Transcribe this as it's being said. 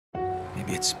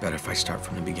Maybe it's better if I start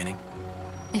from the beginning.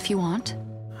 If you want.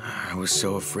 I was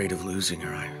so afraid of losing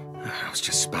her. I was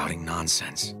just spouting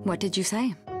nonsense. What did you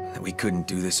say? That we couldn't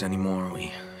do this anymore.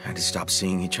 We had to stop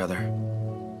seeing each other.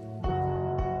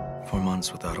 4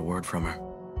 months without a word from her.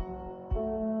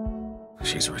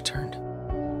 She's returned.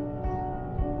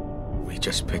 We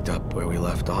just picked up where we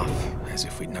left off, as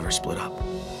if we'd never split up.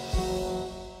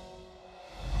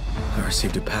 I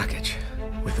received a package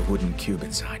with a wooden cube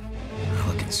inside. I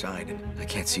look inside and I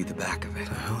can't see the back of it. What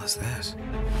the hell is this?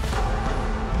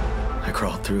 I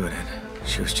crawled through it and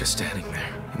she was just standing there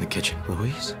in the kitchen.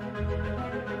 Louise?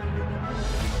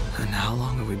 And how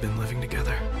long have we been living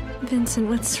together? Vincent,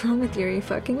 what's wrong with you? Are you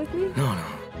fucking with me? No.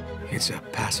 It's a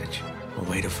passage. A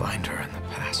way to find her in the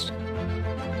past.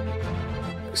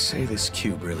 Say this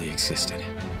cube really existed.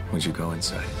 Would you go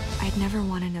inside? I'd never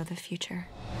want to know the future.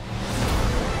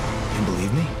 You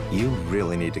believe me? You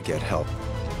really need to get help.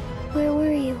 Where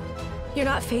were you? You're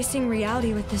not facing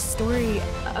reality with this story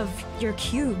of your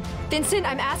cube. Vincent,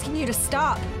 I'm asking you to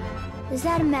stop. Is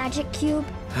that a magic cube?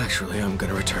 Actually, I'm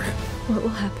gonna return it. What will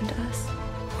happen to us?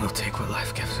 We'll take what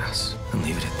life gives us and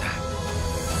leave it at that.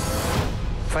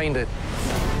 Find it.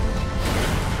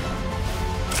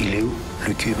 Il est où,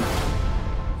 le cube?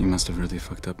 You must have really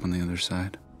fucked up on the other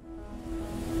side.